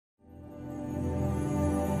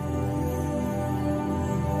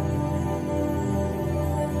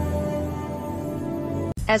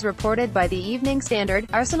As reported by the Evening Standard,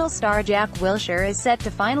 Arsenal star Jack Wilshere is set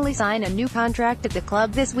to finally sign a new contract at the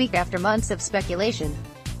club this week after months of speculation.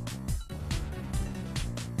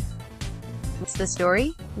 What's the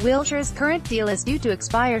story? Wilshere's current deal is due to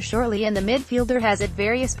expire shortly, and the midfielder has at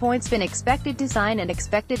various points been expected to sign and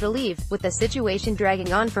expected to leave, with the situation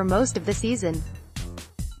dragging on for most of the season.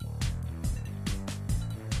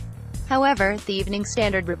 However, the Evening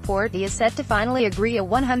Standard report he is set to finally agree a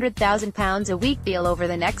 £100,000 a week deal over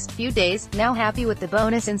the next few days, now happy with the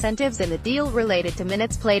bonus incentives and the deal related to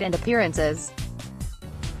minutes played and appearances.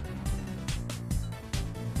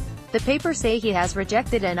 The paper say he has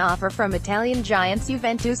rejected an offer from Italian giants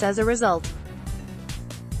Juventus as a result.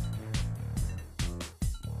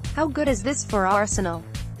 How good is this for Arsenal?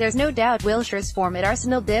 There's no doubt Wilshere's form at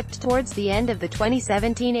Arsenal dipped towards the end of the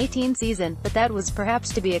 2017-18 season, but that was perhaps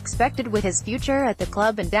to be expected with his future at the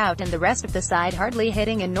club in doubt and the rest of the side hardly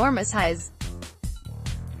hitting enormous highs.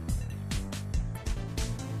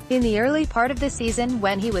 In the early part of the season,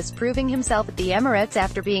 when he was proving himself at the Emirates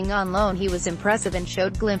after being on loan, he was impressive and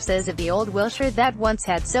showed glimpses of the old Wilshere that once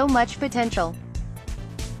had so much potential.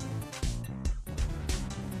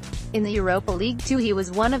 In the Europa League too, he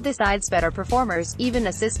was one of the side's better performers, even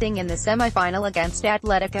assisting in the semi-final against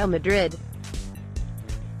Atletico Madrid.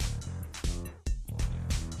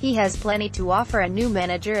 He has plenty to offer a new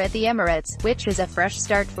manager at the Emirates, which is a fresh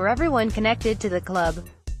start for everyone connected to the club.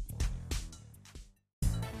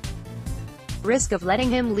 Risk of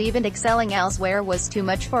letting him leave and excelling elsewhere was too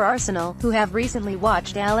much for Arsenal, who have recently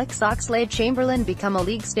watched Alex Oxlade-Chamberlain become a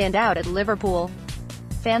league standout at Liverpool.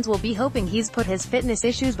 Fans will be hoping he's put his fitness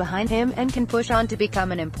issues behind him, and can push on to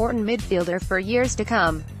become an important midfielder for years to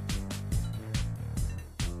come.